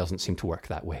media doesn't seem to work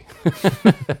that way.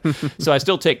 So I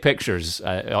still take pictures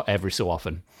every so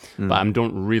often, but I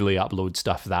don't really upload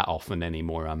stuff that often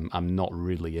anymore. I'm not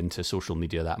really into social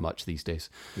media that much these days.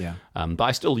 Yeah. But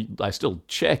I still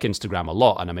check Instagram a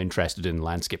lot, and I'm interested in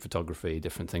landscape photography,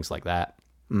 different things like that.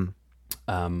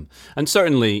 And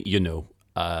certainly,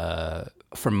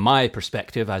 from my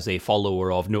perspective as a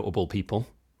follower of notable people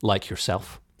like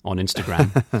yourself on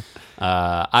Instagram,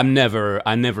 I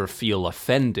never feel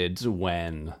offended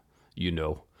when,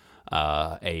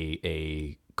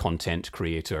 a content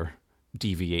creator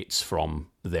deviates from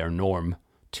their norm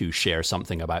to share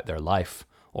something about their life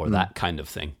or that kind of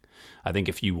thing. I think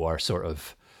if you are sort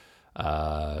of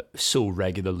so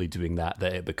regularly doing that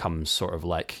it becomes sort of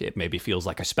like, it maybe feels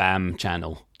like a spam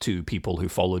channel to people who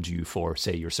followed you for,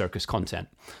 say, your circus content,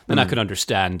 then I could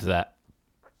understand that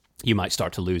you might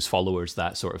start to lose followers,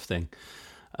 that sort of thing.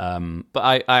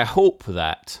 But I hope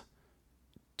that,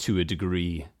 to a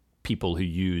degree, people who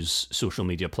use social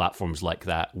media platforms like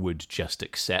that would just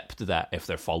accept that if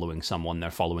they're following someone, they're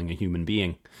following a human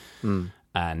being,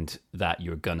 and that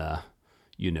you're gonna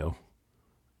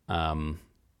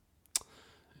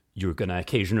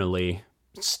occasionally,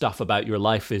 stuff about your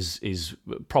life is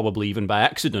probably even by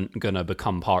accident gonna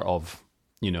become part of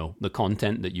the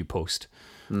content that you post.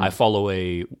 I follow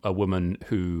a woman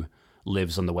who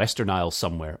lives on the Western Isles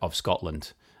somewhere of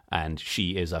Scotland, and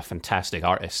she is a fantastic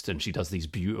artist, and she does these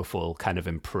beautiful kind of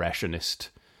impressionist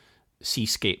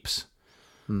seascapes,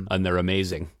 and they're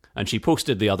amazing. And she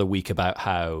posted the other week about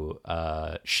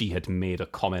how she had made a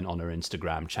comment on her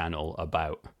Instagram channel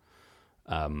about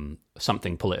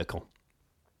something political.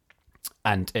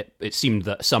 And it seemed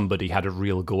that somebody had a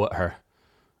real go at her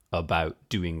about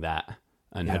doing that,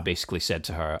 and had basically said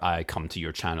to her, I come to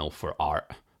your channel for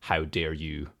art. How dare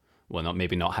you? Well,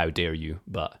 maybe not how dare you,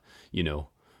 but,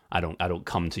 I don't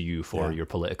come to you for your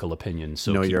political opinions,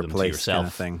 so know keep your them place to yourself. kind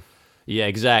of thing. Yeah,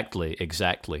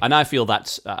 exactly. And I feel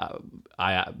that's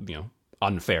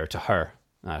unfair to her.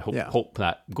 I hope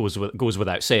that goes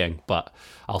without saying, but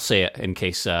I'll say it in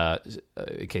case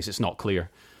it's not clear.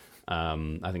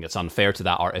 I think it's unfair to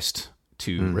that artist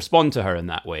to respond to her in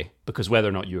that way, because whether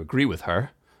or not you agree with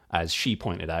her, as she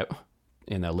pointed out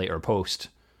in a later post,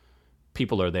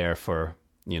 people are there for,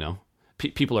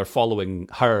 people are following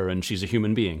her, and she's a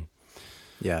human being.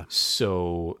 Yeah.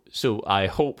 So I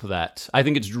hope that, I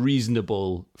think it's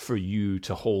reasonable for you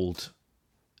to hold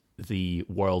the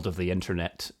world of the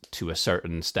internet to a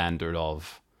certain standard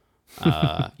of,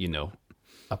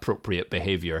 appropriate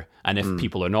behavior. And if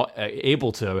people are not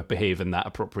able to behave in that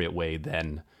appropriate way,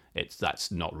 then that's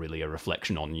not really a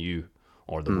reflection on you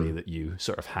or the way that you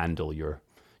sort of handle your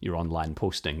online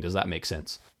posting. Does that make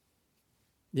sense?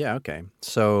 Yeah, okay.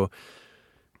 So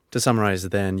to summarize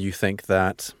then, you think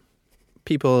that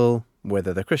people,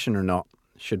 whether they're Christian or not,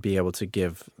 should be able to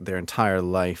give their entire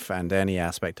life and any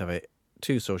aspect of it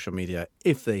to social media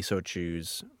if they so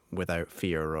choose, without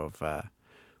fear of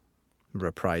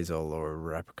reprisal or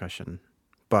repercussion.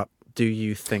 But do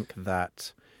you think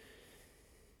that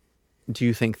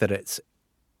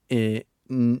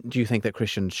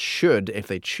Christians should, if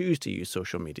they choose to use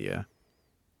social media,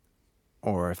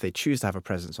 or if they choose to have a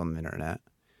presence on the internet,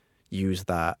 use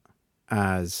that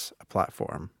as a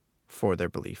platform for their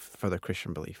belief, for their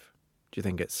Christian belief? Do you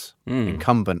think it's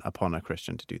incumbent upon a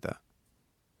Christian to do that?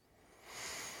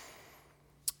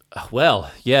 Well,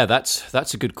 yeah,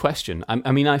 that's a good question.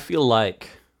 I mean, I feel like,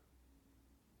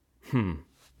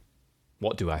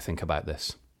 what do I think about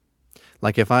this?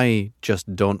 Like, if I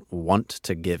just don't want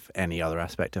to give any other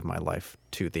aspect of my life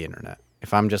to the internet,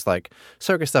 if I'm just like,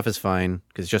 circus stuff is fine,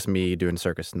 because it's just me doing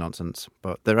circus nonsense,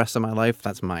 but the rest of my life,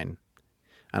 that's mine.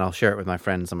 And I'll share it with my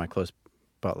friends and my close,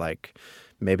 but like,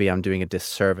 maybe I'm doing a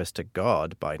disservice to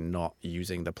God by not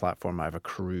using the platform I've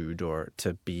accrued or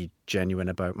to be genuine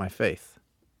about my faith.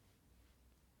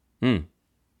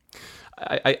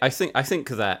 I think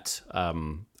that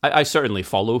I certainly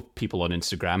follow people on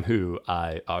Instagram who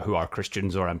are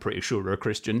Christians, or I'm pretty sure are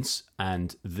Christians,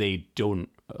 and they don't,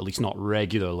 at least not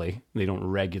regularly, they don't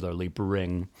regularly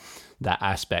bring that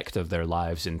aspect of their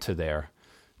lives into their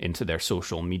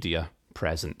social media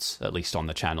presence, at least on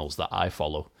the channels that I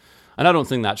follow. And I don't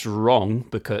think that's wrong,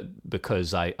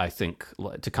 because I think,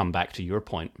 to come back to your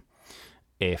point,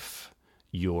 if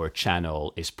your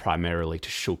channel is primarily to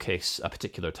showcase a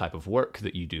particular type of work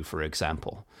that you do, for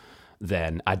example,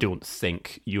 then I don't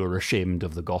think you're ashamed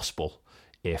of the gospel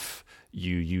if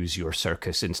you use your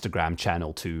circus Instagram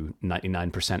channel to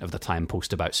 99% of the time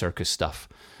post about circus stuff.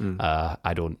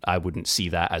 I wouldn't see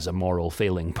that as a moral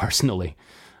failing personally.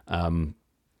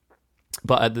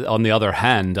 But on the other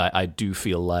hand, I do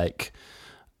feel like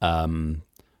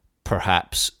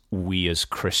perhaps we as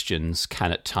Christians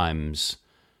can at times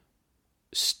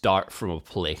start from a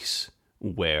place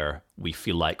where we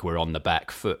feel like we're on the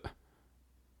back foot.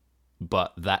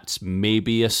 But that's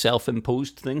maybe a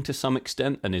self-imposed thing to some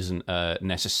extent and isn't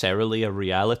necessarily a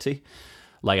reality.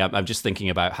 Like, I'm just thinking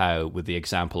about how, with the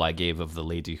example I gave of the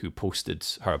lady who posted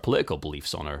her political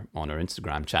beliefs on her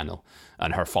Instagram channel,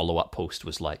 and her follow-up post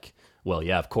was like, well,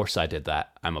 yeah, of course I did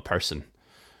that. I'm a person.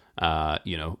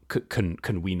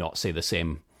 Can we not say the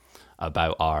same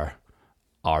about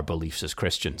our beliefs as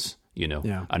Christians?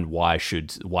 Yeah. And why should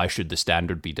the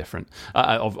standard be different?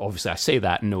 Obviously, I say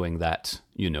that knowing that,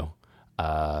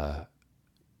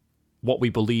 what we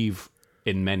believe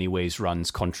in many ways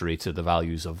runs contrary to the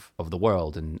values of the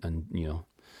world, and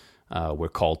we're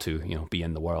called to be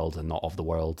in the world and not of the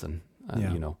world, and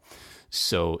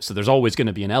so there's always going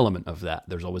to be an element of that.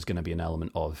 There's always going to be an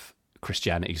element of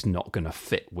Christianity's not going to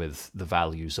fit with the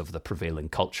values of the prevailing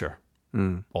culture,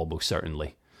 almost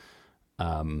certainly.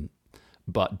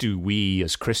 But do we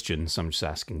as Christians, I'm just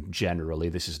asking generally,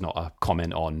 this is not a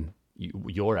comment on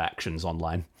your actions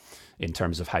online in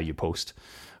terms of how you post,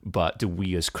 but do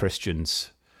we as Christians,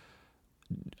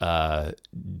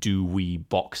 do we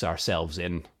box ourselves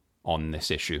in on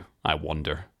this issue? I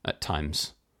wonder at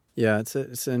times. Yeah, it's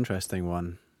an interesting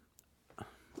one.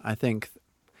 I think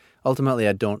ultimately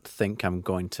I don't think I'm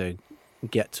going to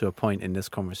get to a point in this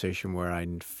conversation where I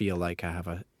feel like I have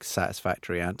a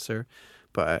satisfactory answer.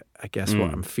 But I guess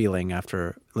what I'm feeling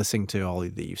after listening to all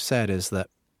that you've said is that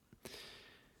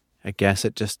I guess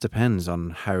it just depends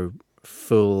on how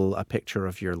full a picture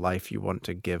of your life you want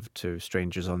to give to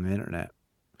strangers on the internet.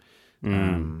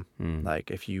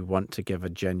 Like, if you want to give a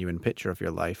genuine picture of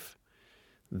your life,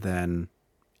 then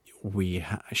we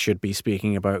should be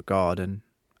speaking about God and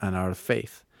our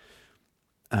faith.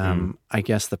 I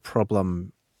guess the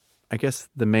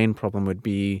main problem would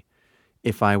be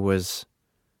if I was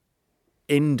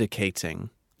indicating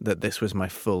that this was my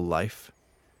full life,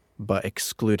 but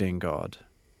excluding God.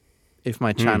 If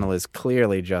my channel is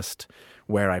clearly just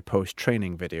where I post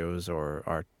training videos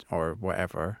or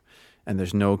whatever, and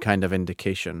there's no kind of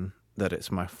indication that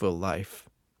it's my full life,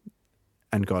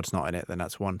 and God's not in it, then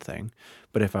that's one thing.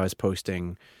 But if I was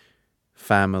posting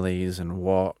families and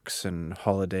walks and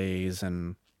holidays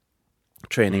and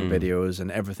training videos and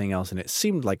everything else, and it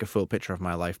seemed like a full picture of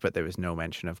my life, but there was no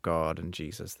mention of God and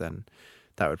Jesus, then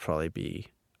that would probably be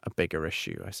a bigger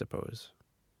issue, I suppose.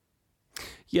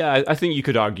 Yeah, I think you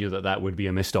could argue that would be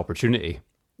a missed opportunity,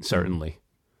 certainly.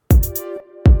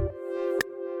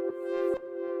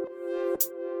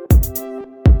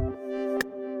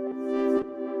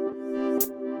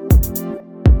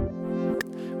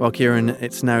 Well, Kieran,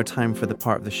 it's now time for the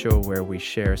part of the show where we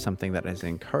share something that has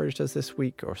encouraged us this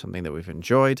week or something that we've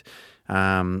enjoyed.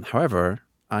 However,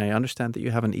 I understand that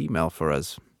you have an email for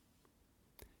us.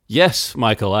 Yes,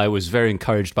 Michael, I was very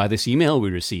encouraged by this email we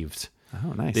received.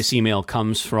 Oh, nice. This email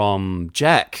comes from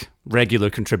Jack, regular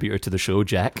contributor to the show,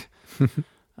 Jack.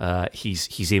 He's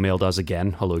emailed us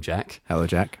again. Hello, Jack. Hello,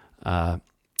 Jack.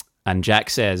 And Jack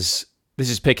says, this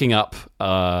is picking up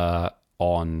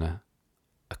on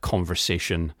a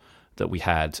conversation that we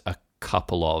had a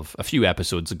few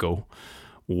episodes ago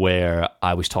where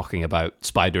I was talking about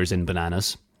spiders in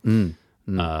bananas.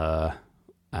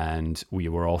 And we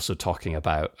were also talking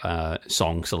about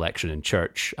song selection in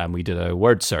church, and we did a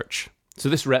word search. So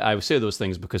I would say those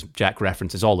things because Jack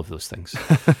references all of those things.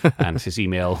 And his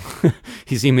email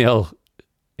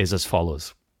is as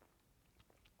follows.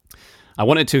 I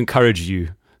wanted to encourage you,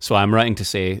 so I'm writing to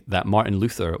say that Martin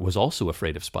Luther was also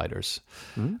afraid of spiders.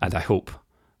 And I hope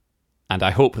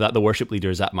that the worship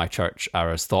leaders at my church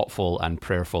are as thoughtful and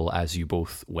prayerful as you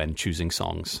both when choosing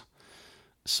songs.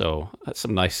 So that's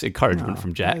some nice encouragement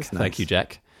from Jack. Nice. Thank you,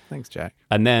 Jack. Thanks, Jack.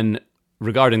 And then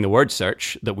regarding the word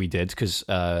search that we did, because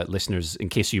listeners, in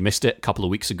case you missed it, a couple of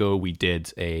weeks ago,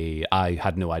 I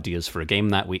had no ideas for a game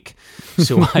that week.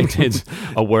 So I did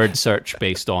a word search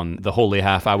based on the Holy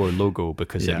Half Hour logo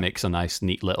because it makes a nice,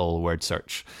 neat little word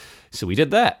search. So we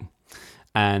did that.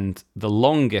 And the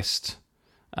longest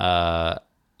word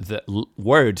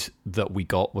that we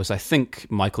got was, I think,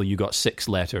 Michael, you got 6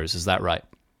 letters. Is that right?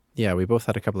 Yeah, we both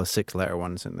had a couple of 6-letter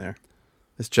ones in there.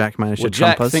 Has Jack managed to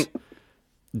trump us?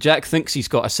 Jack thinks he's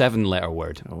got a 7-letter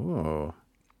word. Oh.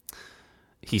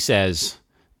 He says,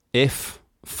 if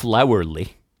flourly,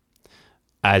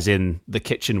 as in the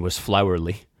kitchen was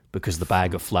flourly because the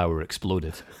bag of flour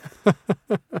exploded.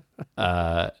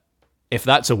 If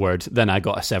that's a word, then I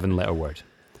got a 7-letter word.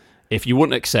 If you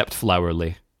wouldn't accept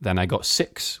flourly, then I got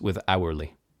 6 with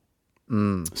hourly.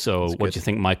 So what do you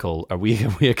think, Michael? Are we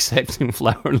accepting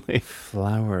Flowerly?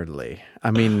 Flowerly.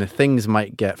 I mean, things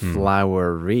might get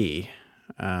flowery.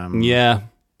 Yeah.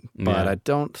 But I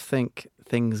don't think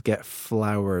things get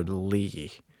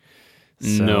floweredly.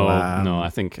 So, no. I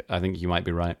think you might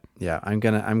be right. Yeah, I'm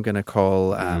gonna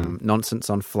call nonsense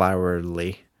on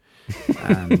flowerly,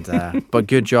 and but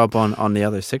good job on the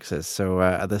other sixes. So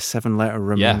the 7-letter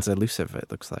remains elusive. It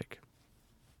looks like.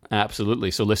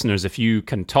 Absolutely. So listeners, if you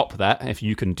can top that, if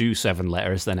you can do 7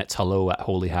 letters, then it's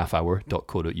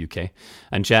hello@holyhalfhour.co.uk.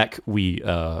 And Jack, we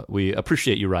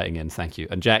appreciate you writing in. Thank you.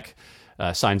 And Jack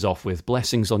signs off with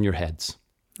blessings on your heads.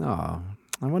 Oh,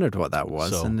 I wondered what that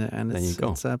was, So, and you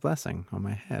go. it's a blessing on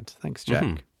my head. Thanks,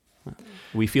 Jack.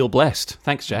 We feel blessed.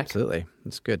 Thanks, Jack. Absolutely.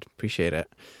 It's good. Appreciate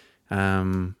it.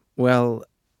 Well,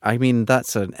 I mean,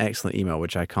 that's an excellent email,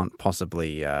 which I can't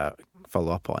possibly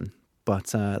follow up on. But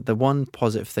the one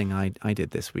positive thing I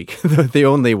did this week, the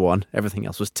only one, everything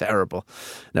else was terrible.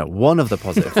 No, one of the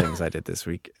positive things I did this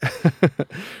week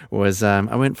was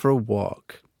I went for a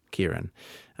walk, Kieran.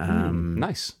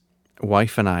 Nice.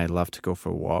 Wife and I love to go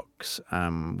for walks.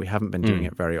 We haven't been doing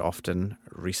it very often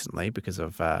recently because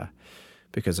of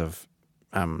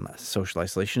social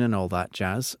isolation and all that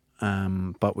jazz.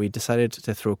 But we decided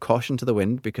to throw caution to the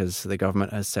wind because the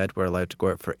government has said we're allowed to go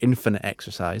out for infinite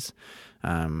exercise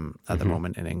at the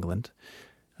moment in England.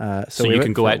 So you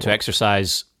can go out to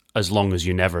exercise as long as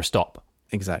you never stop.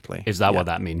 Exactly. Is that what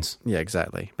that means? Yeah,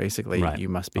 exactly. Basically, Right. you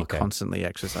must be Okay. constantly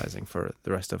exercising for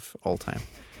the rest of all time.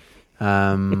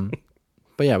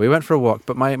 But yeah, we went for a walk.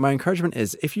 But my encouragement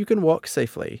is if you can walk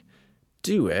safely,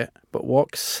 do it, but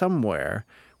walk somewhere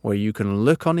where you can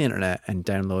look on the internet and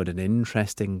download an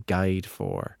interesting guide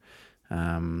for.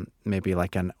 Maybe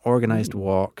like an organized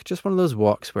walk, just one of those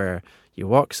walks where you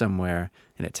walk somewhere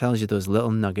and it tells you those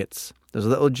little nuggets, those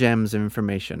little gems of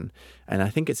information. And I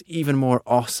think it's even more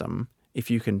awesome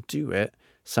if you can do it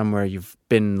somewhere you've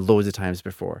been loads of times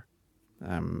before.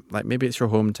 Like maybe it's your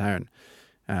hometown.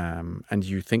 And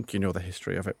you think you know the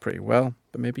history of it pretty well,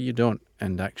 but maybe you don't.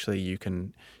 And actually you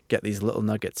can get these little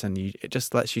nuggets and it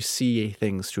just lets you see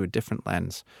things through a different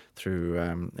lens,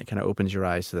 it kind of opens your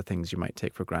eyes to the things you might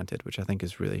take for granted, which I think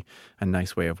is really a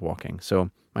nice way of walking.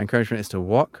 So my encouragement is to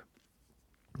walk,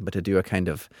 but to do a kind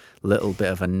of little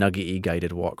bit of a nuggety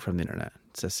guided walk from the internet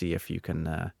to see if you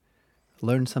can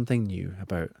learn something new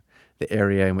about the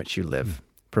area in which you live,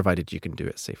 provided you can do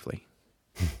it safely.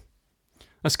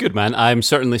 That's good, man. I'm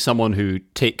certainly someone who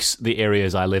takes the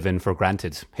areas I live in for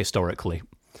granted historically.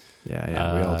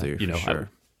 Yeah, we all do, for sure.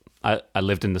 I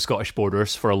lived in the Scottish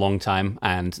borders for a long time,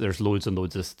 and there's loads and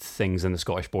loads of things in the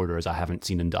Scottish borders I haven't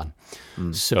seen and done.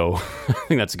 So I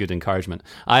think that's a good encouragement.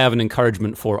 I have an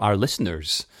encouragement for our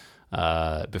listeners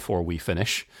before we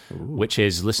finish, which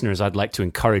is, listeners, I'd like to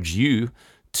encourage you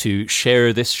to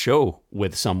share this show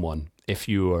with someone. If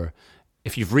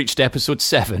you've reached episode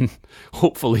 7,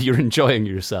 hopefully you're enjoying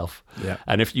yourself. Yeah.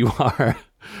 And if you are,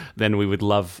 then we would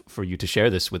love for you to share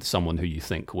this with someone who you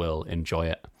think will enjoy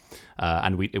it.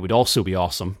 And it would also be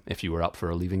awesome if you were up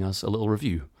for leaving us a little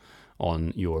review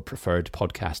on your preferred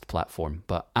podcast platform.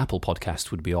 But Apple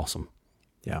Podcast would be awesome.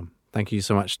 Yeah. Thank you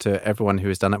so much to everyone who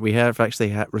has done it. We have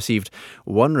actually received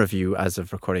one review as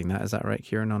of recording that. Is that right,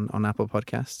 Kieran, on Apple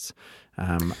Podcasts?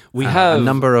 We have a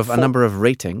number of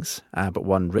ratings, but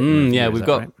one written review. Yeah, is we've that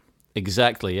got right?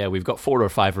 exactly. Yeah, we've got 4 or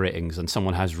 5 ratings, and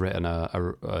someone has written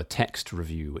a text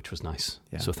review, which was nice.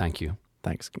 Yeah. So thank you.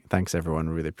 Thanks everyone.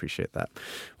 Really appreciate that.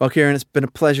 Well, Kieran, it's been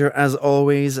a pleasure as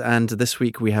always. And this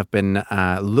week we have been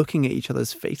looking at each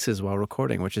other's faces while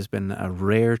recording, which has been a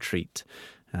rare treat.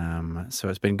 So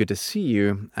it's been good to see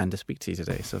you and to speak to you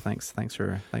today. So thanks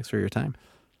for your time.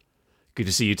 Good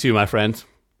to see you too, my friend.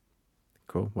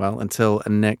 Cool. Well, until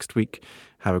next week,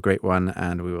 have a great one,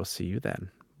 and we will see you then.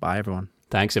 Bye, everyone.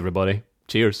 Thanks, everybody.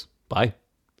 Cheers. Bye.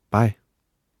 Bye.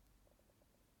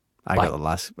 I Bye. got the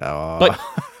last. Oh.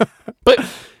 But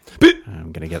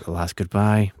I'm gonna get the last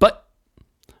goodbye. But